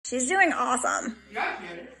She's doing awesome. Yeah, I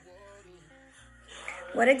get it.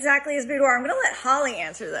 What exactly is boudoir? I'm going to let Holly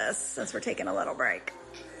answer this since we're taking a little break.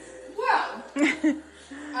 Well,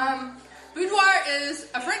 boudoir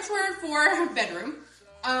is a French word for bedroom.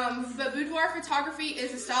 But boudoir photography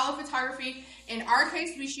is a style of photography. In our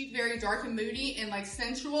case, we shoot very dark and moody and like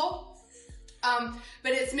sensual.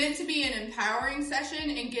 But it's meant to be an empowering session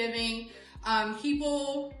and giving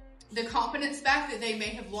people the confidence back that they may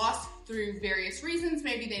have lost through various reasons.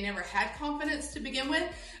 Maybe they never had confidence to begin with,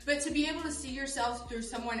 but to be able to see yourself through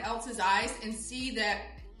someone else's eyes and see that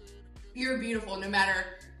you're beautiful no matter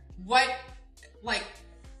what like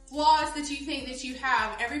flaws that you think that you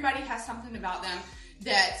have. Everybody has something about them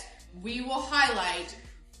that we will highlight,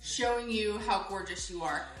 showing you how gorgeous you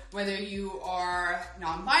are. Whether you are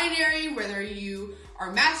non-binary, whether you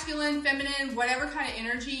are masculine, feminine, whatever kind of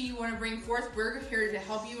energy you want to bring forth, we're here to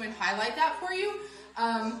help you and highlight that for you.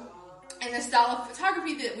 And the style of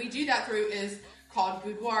photography that we do that through is called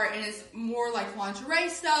boudoir, and it's more like lingerie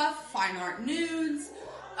stuff, fine art nudes.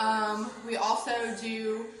 We also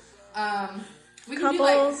do, we can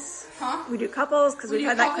Couples. do like, We do couples because we've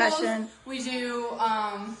had that question. We do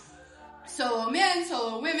solo men,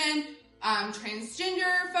 solo women,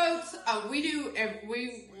 transgender folks.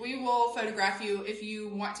 We will photograph you if you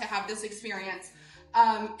want to have this experience.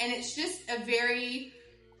 And it's just a very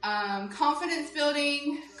confidence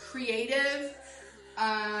building, creative.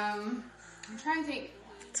 I'm trying to think.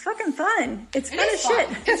 It's fucking fun. It's fun as fun.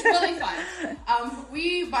 shit. It's really fun.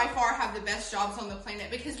 We by far have the best jobs on the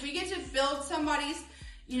planet because we get to build somebody's,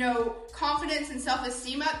 confidence and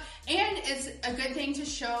self-esteem up. And it's a good thing to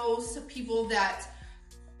show some people that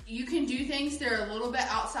you can do things that are a little bit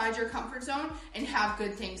outside your comfort zone and have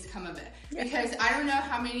good things come of it. Yeah. Because I don't know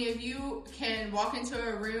how many of you can walk into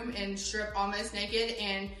a room and strip almost naked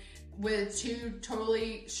and with two total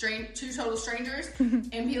strangers and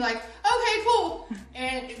be like, okay, cool.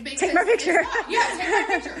 And take my picture. Take my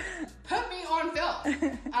picture. Put me on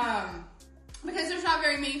film. Because there's not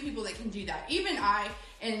very many people that can do that. Even I,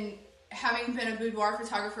 and having been a boudoir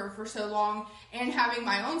photographer for so long and having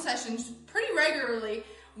my own sessions pretty regularly,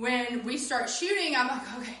 when we start shooting, I'm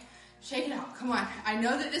like, okay, shake it out. Come on. I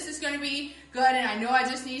know that this is going to be good, and I know I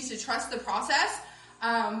just need to trust the process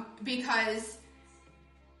because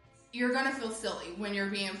you're going to feel silly when you're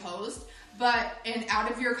being posed, and out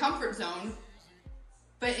of your comfort zone.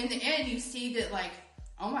 But in the end, you see that, like,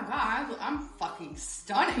 oh my God, I'm fucking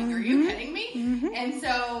stunning. Are you kidding me? Mm-hmm. And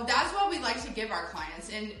so that's what we like to give our clients.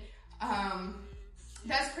 And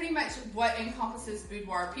that's pretty much what encompasses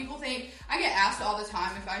boudoir. People think, I get asked all the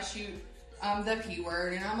time if I shoot the P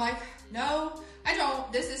word, and I'm like, no, I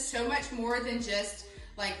don't. This is so much more than just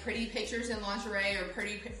like pretty pictures in lingerie or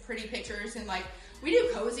pretty pictures and like, we do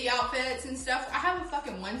cozy outfits and stuff. I have a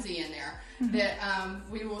fucking onesie in there that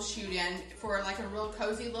we will shoot in for like a real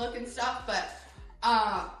cozy look and stuff. But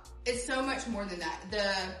it's so much more than that.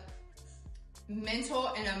 The mental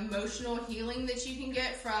and emotional healing that you can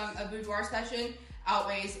get from a boudoir session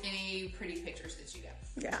outweighs any pretty pictures that you get.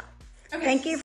 Yeah. Okay. Thank you.